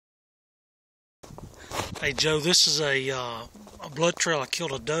Hey Joe, this is a blood trail. I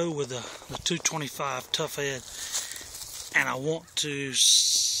killed a doe with the 225 Tuffhead, and I want to, the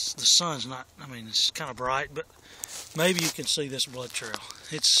sun's not, I mean it's kind of bright, but maybe you can see this blood trail.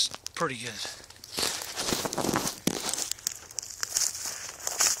 It's pretty good.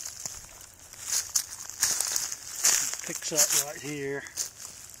 It picks up right here.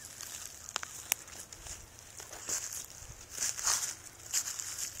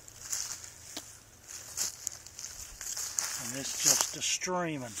 And it's just a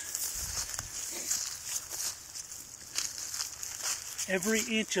streaming. Every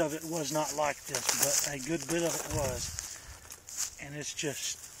inch of it was not like this, but a good bit of it was. And it's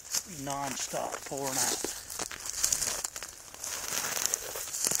just non-stop pouring out.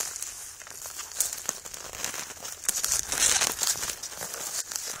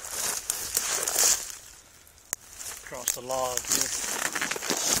 Across the log here.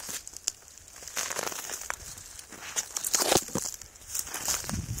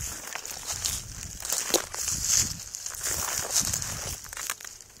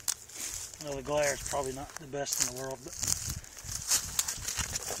 Well, the glare is probably not the best in the world, but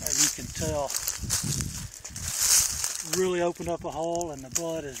as you can tell, really opened up a hole and the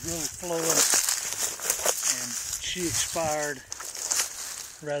blood is really flowing, and she expired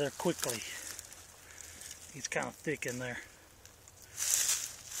rather quickly. It's kind of thick in there.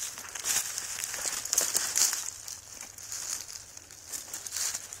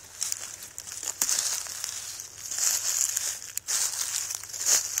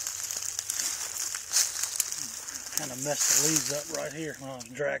 Kind of messed the leaves up right here when I was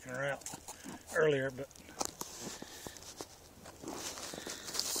dragging her out earlier, but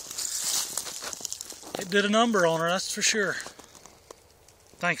it did a number on her, that's for sure.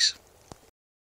 Thanks.